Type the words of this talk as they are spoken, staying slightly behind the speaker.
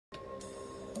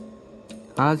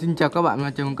Xin chào các bạn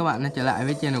và chào mừng các bạn đã trở lại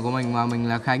với channel của mình, và mình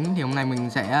là Khánh. Thì hôm nay mình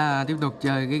sẽ tiếp tục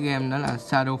chơi cái game đó là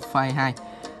Shadowfight 2.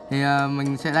 Thì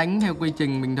mình sẽ đánh theo quy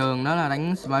trình bình thường, đó là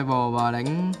đánh survival và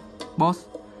đánh boss.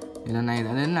 Thì lần này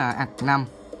đã đến là act 5.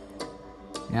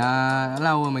 Đã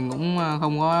lâu rồi mình cũng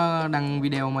không có đăng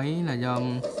video mấy, là do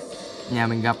nhà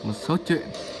mình gặp một số chuyện,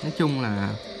 nói chung là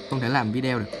không thể làm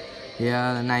video được. Thì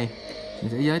lần này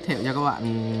mình sẽ giới thiệu cho các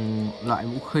bạn loại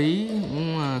vũ khí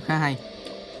cũng khá hay.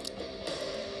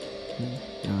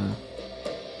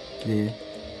 Gì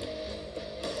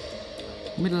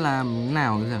không biết làm thế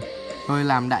nào giờ, thôi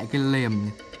làm đại cái liềm.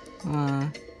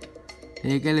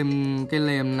 Thì cái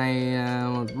liềm này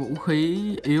một vũ khí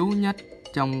yếu nhất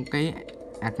trong cái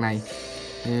ạc này,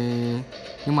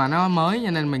 nhưng mà nó mới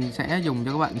cho nên mình sẽ dùng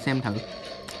cho các bạn xem thử.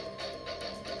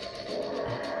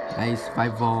 Đây,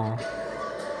 survival.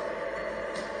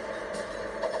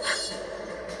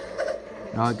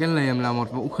 Rồi cái liềm là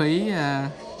một vũ khí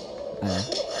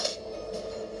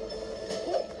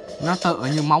nó tựa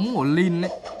như móng của Lin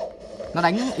ấy, nó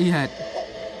đánh y hệt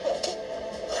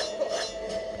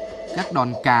các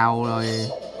đòn cào rồi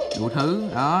đủ thứ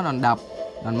đó, đòn đập,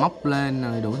 đòn móc lên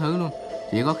rồi đủ thứ luôn.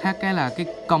 Chỉ có khác cái là cái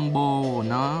combo của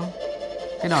nó,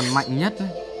 cái đòn mạnh nhất ấy.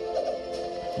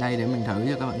 Đây để mình thử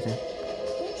cho các bạn xem.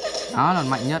 Đó, đòn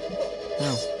mạnh nhất, thấy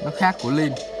không? Nó khác của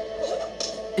Lin.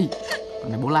 Ý,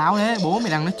 này bố láo thế, bố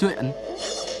mày đang nói chuyện.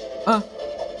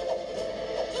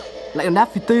 Lại còn đáp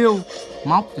phi tiêu,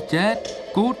 móc cho chết,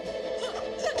 cút.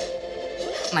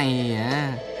 Này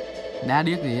đá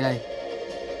điếc gì đây?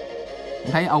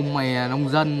 Thấy ông mày nông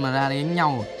dân mà ra đánh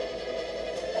nhau.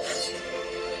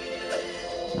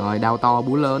 Rồi đao to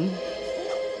búa lớn.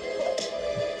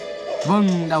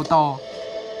 Vâng, đao to.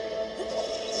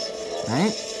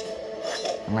 Đấy,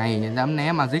 thằng này dám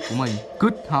né magic của mình,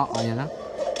 cứt họ vậy đó.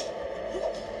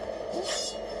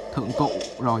 Thượng cụ.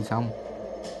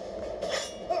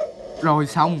 Rồi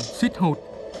xong, suýt hụt.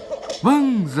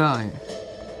 Vâng rồi.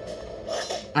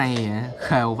 Này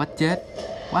khều vắt chết,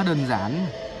 quá đơn giản.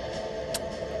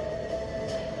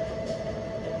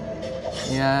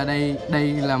 Thì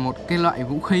đây là một cái loại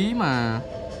vũ khí mà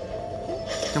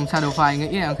trong Shadowfight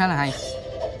nghĩ là khá là hay.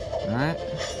 Đấy,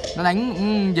 nó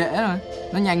đánh dễ rồi,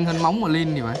 nó nhanh hơn móng của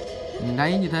Lin thì phải. Mình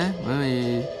thấy như thế, bởi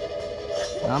vì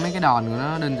đó, mấy cái đòn của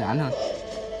nó đơn giản hơn.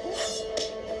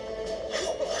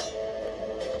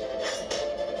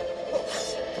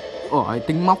 Ôi,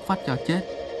 tính móc phát cho chết.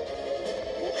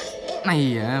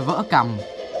 Này vỡ cầm.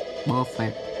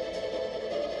 Perfect.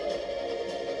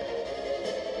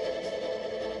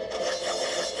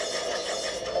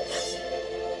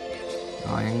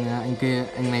 Rồi anh kia,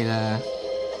 anh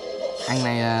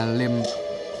này là liềm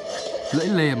lưỡi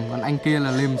liềm, còn anh kia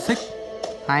là liềm xích.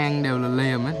 Hai anh đều là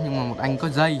liềm ấy, nhưng mà một anh có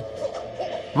dây.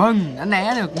 Vâng, đã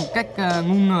né được một cách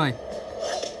ngu người.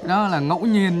 Đó là ngẫu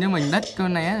nhiên chứ mình đất cơ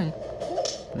né.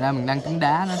 Ra mình đang trúng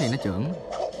đá nó thì nó trưởng.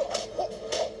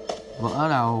 Vỡ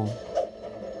đầu.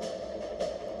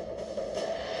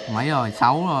 Mấy rồi?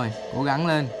 6 rồi. Cố gắng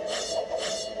lên.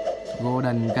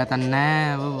 Golden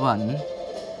Katana vớ vẩn.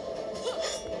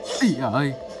 Ý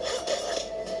ơi.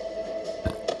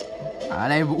 Ở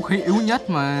đây vũ khí yếu nhất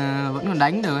mà vẫn còn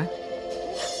đánh được ấy.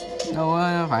 Đâu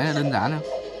phải là đơn giản đâu.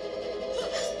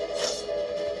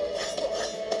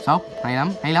 Sốc,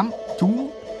 hay lắm.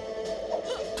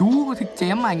 Chú có thích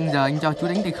chém anh, giờ anh cho chú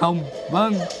đánh thì không.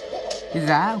 Vâng, cái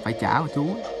giá phải trả của chú.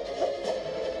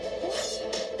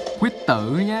 Quyết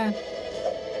tử nhá.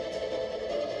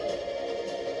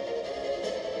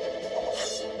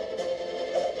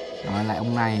 Rồi lại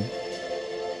ông này.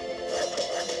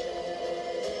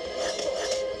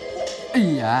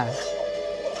 Ý à.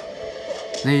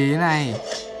 Gì thế này?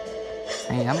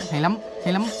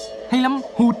 Hay lắm.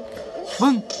 Hụt.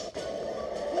 Vâng.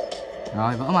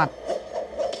 Rồi vỡ mặt.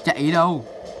 Chạy đâu?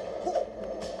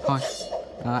 Thôi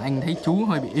anh thấy chú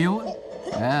hơi bị yếu ấy.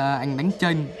 Để anh đánh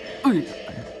chân.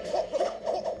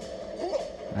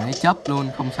 Đấy, chấp luôn,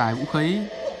 không xài vũ khí.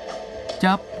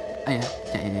 Chấp. Ây da,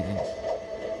 chạy.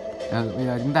 Bây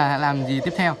giờ chúng ta sẽ làm gì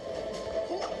tiếp theo?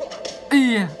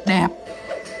 Ý, đẹp.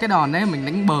 Cái đòn đấy mình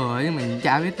đánh bờ ấy, mình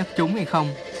chả biết nó trúng hay không.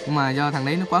 Nhưng mà do thằng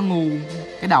đấy nó quá ngu,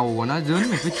 cái đầu của nó dướn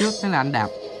về phía trước, thế là anh đạp.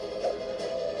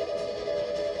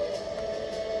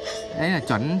 Đấy là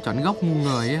chuẩn gốc ngu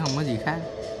người ấy, không có gì khác.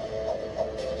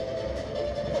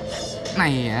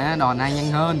 Này đòn này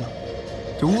nhanh hơn.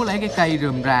 Chú lấy cái cây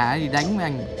rườm rà đi đánh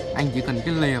với anh chỉ cần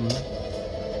cái liềm.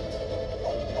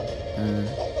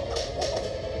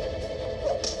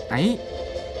 Đấy.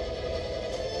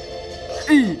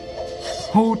 Ý.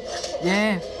 Hụt.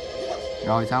 Yeah.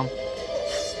 Rồi xong.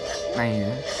 Này.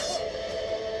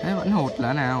 Thế vẫn hụt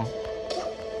là nào?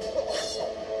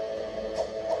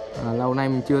 Lâu nay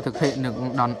mình chưa thực hiện được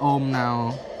đòn ôm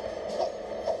nào.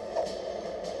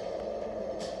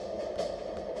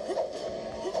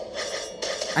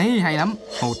 Ấy hay lắm,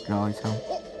 hụt rồi xong.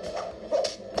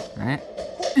 Đấy.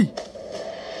 Ý.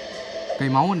 Cây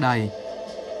máu còn đầy.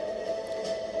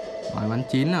 Rồi bắn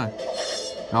chín rồi.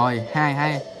 Rồi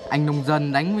hai anh nông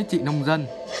dân đánh với chị nông dân.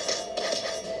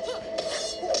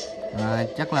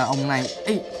 Chắc là ông này.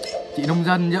 Ý, chị nông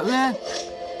dân dữ á.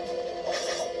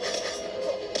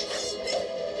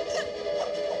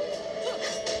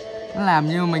 Nó làm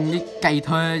như mình đi cày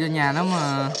thuê cho nhà nó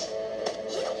mà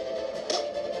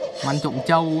ăn trộm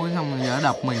trâu ấy, xong rồi giờ nó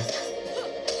đập mình.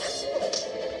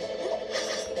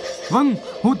 Vâng,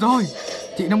 hụt rồi.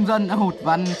 Chị nông dân đã hụt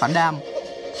và ăn phản đam.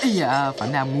 Ý dạ,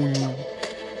 phản đam ngu.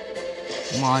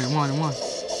 Đúng rồi.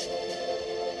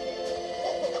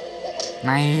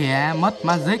 Này mất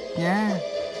magic nhá.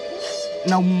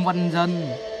 Nông văn dân.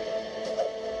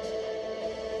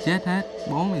 Chết hết,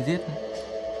 bố mày giết.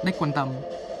 Đếch quan tâm.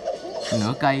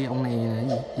 Nửa cây, ông này là cái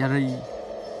gì? Yari.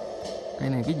 Cây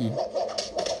này cái gì?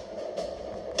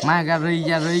 Magari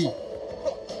Yari.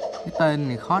 Cái tên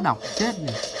này khó đọc chết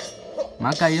này.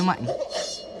 Mã cây nó mạnh.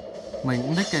 Mình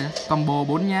cũng thích cái combo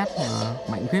 4 nhát mà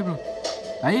mạnh khiếp luôn.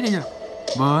 Đấy đi chưa?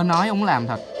 Vừa nói ông làm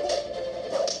thật.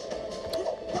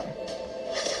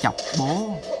 Chọc bố.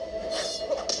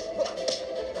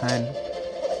 Hên.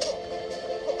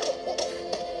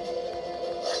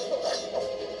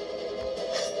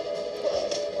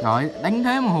 Rồi đánh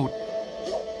thế mà hụt.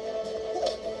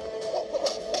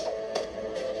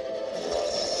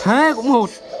 Thế cũng hụt.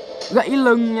 Gãy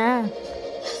lưng nha.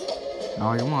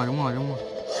 Rồi đúng rồi.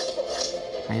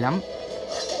 Hay lắm.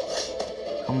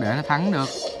 Không để nó thắng được.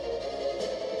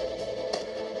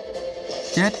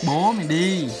 Chết bố mày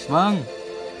đi. Vâng.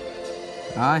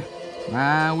 Rồi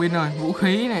win rồi. Vũ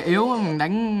khí này yếu mình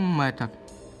đánh mệt thật.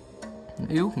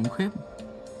 Yếu khủng khiếp.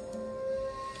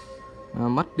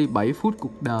 Mất đi 7 phút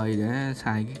cuộc đời để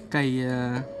xài cái cây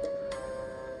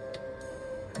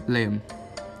liềm.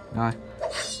 Rồi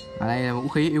ở đây là vũ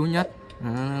khí yếu nhất.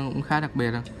 Cũng khá đặc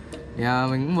biệt rồi. Thì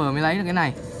mình cũng vừa mới lấy được cái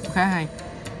này, cũng khá hay.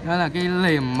 Đó là cái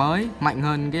liềm mới, mạnh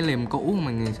hơn cái liềm cũ của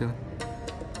mình ngày xưa.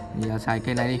 Giờ xài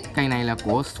cây này đi. Cây này là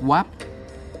của Swap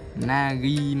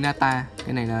Naginata.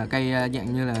 Cái này là cây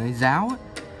dạng như là giáo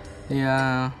ấy. Thì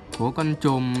của con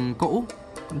trùm cũ,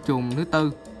 con trùm thứ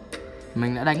tư.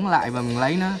 Mình đã đánh lại và mình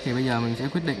lấy nó. Thì bây giờ mình sẽ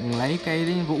quyết định lấy cái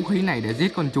vũ khí này để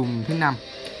giết con trùm thứ 5.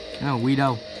 Đó là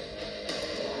Widow.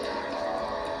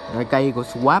 Rồi cây của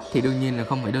Swap thì đương nhiên là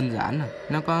không phải đơn giản rồi.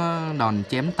 Nó có đòn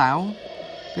chém táo.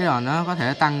 Cái đòn nó có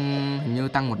thể tăng, hình như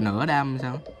tăng 1/2 đam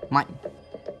sao. Mạnh.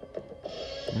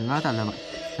 Nói thật là vậy.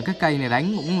 Cái cây này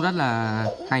đánh cũng rất là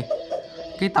hay.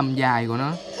 Cái tầm dài của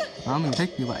nó. Đó mình thích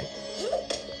như vậy.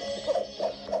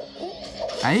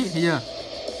 Đấy, thấy chưa?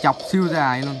 Chọc siêu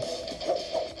dài luôn.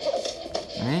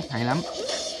 Đấy, hay lắm.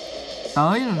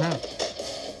 Tới luôn ha.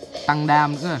 Tăng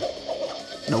đam nữa rồi.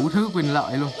 Đủ thứ quyền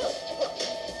lợi luôn.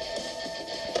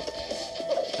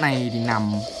 Này thì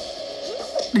nằm.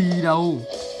 Đi đâu?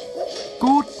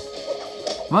 Cút.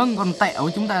 Vâng, còn tẹo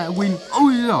chúng ta đã win.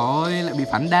 Ui rồi, lại bị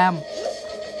phản đam.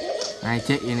 Này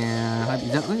chị này hơi bị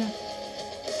dữ nhá.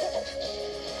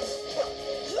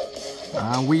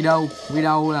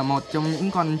 Widow là một trong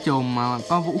những con trùm mà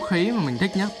có vũ khí mà mình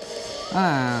thích nhất. Đó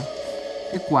là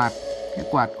cái quạt. Cái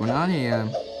quạt của nó thì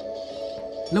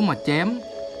lúc mà chém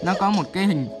nó có một cái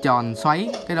hình tròn xoáy.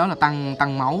 Cái đó là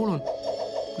tăng máu luôn.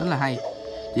 Rất là hay.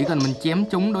 Chỉ cần mình chém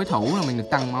trúng đối thủ là mình được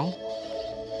tăng máu.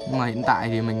 Nhưng mà hiện tại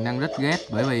thì mình đang rất ghét,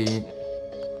 bởi vì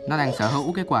nó đang sở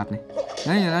hữu cái quạt này.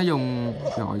 Nếu như nó dùng,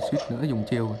 rồi suýt nữa dùng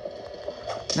chiêu rồi.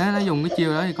 Nếu nó dùng cái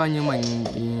chiêu đó thì coi như mình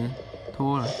bị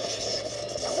thua rồi.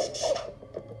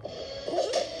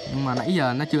 Nhưng mà nãy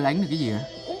giờ nó chưa đánh được cái gì cả.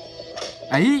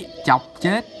 Ấy, chọc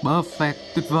chết, perfect,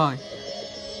 tuyệt vời.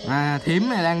 Thím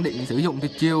này đang định sử dụng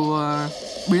tuyệt chiêu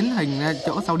biến hình ra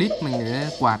chỗ sau đít mình để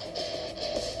quạt.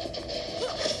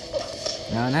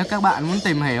 Nếu các bạn muốn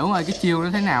tìm hiểu về cái chiêu nó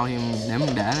thế nào thì để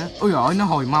mình để nó. Ôi giời, nó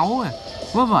hồi máu à.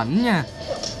 Vớ vẩn nha.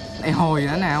 Đây hồi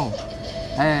nữa nào.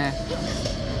 Ê.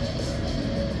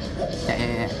 Chạy.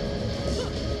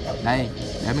 Đây,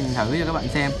 để mình thử cho các bạn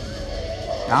xem.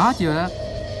 Đó, chưa đó.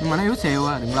 Nhưng mà nó yếu xìu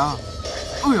à, đừng lo.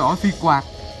 Ôi giời, phi quạt.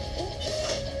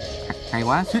 Hay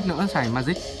quá, suýt nữa xài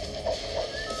magic.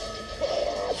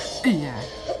 Ý da.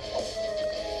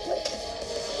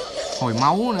 Hồi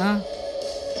máu nữa.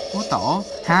 Bố tổ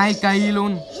 2 cây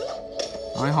luôn.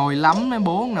 Rồi hồi lắm mấy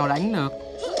bố nào đánh được.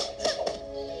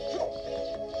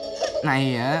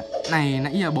 Này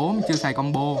nãy giờ bố mình chưa xài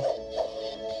combo.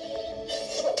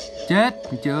 Chết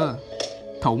chưa.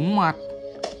 Thủng mặt.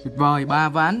 Tuyệt vời, 3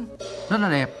 ván. Rất là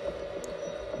đẹp.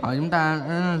 Rồi chúng ta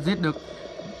đã giết được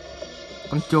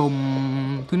con trùm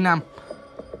thứ 5.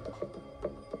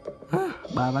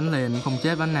 3 bắn liền không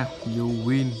chết bắn nào. You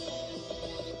win.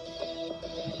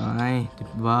 Rồi, tuyệt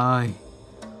vời.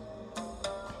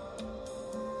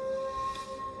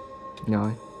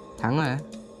 Rồi, thắng rồi.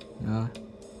 Rồi.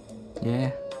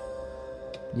 Yeah.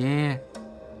 Yeah.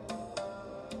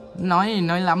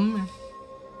 Nói lắm.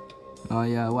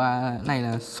 Rồi qua cái này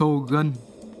là Shogun.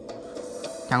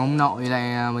 Thằng ông nội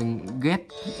này mình ghét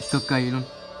cực kỳ luôn.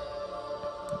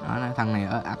 Đó là thằng này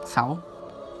ở Arc 6.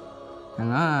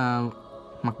 Thằng đó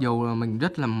mặc dù là mình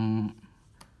rất là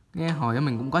cái hồi đó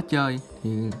mình cũng có chơi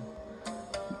thì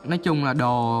nói chung là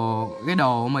cái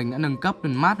đồ của mình đã nâng cấp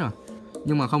lên mát rồi,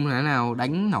 nhưng mà không thể nào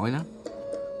đánh nổi nó.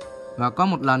 Và có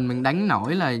một lần mình đánh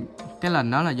nổi là cái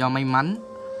lần đó là do may mắn,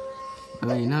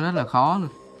 bởi vì nó rất là khó luôn.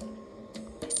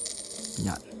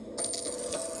 Nhận.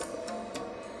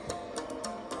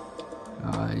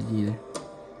 Rồi gì đây?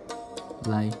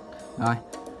 Play. Rồi.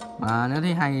 Và nếu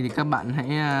thấy hay thì các bạn hãy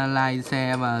like,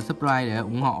 share và subscribe để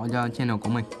ủng hộ cho channel của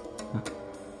mình.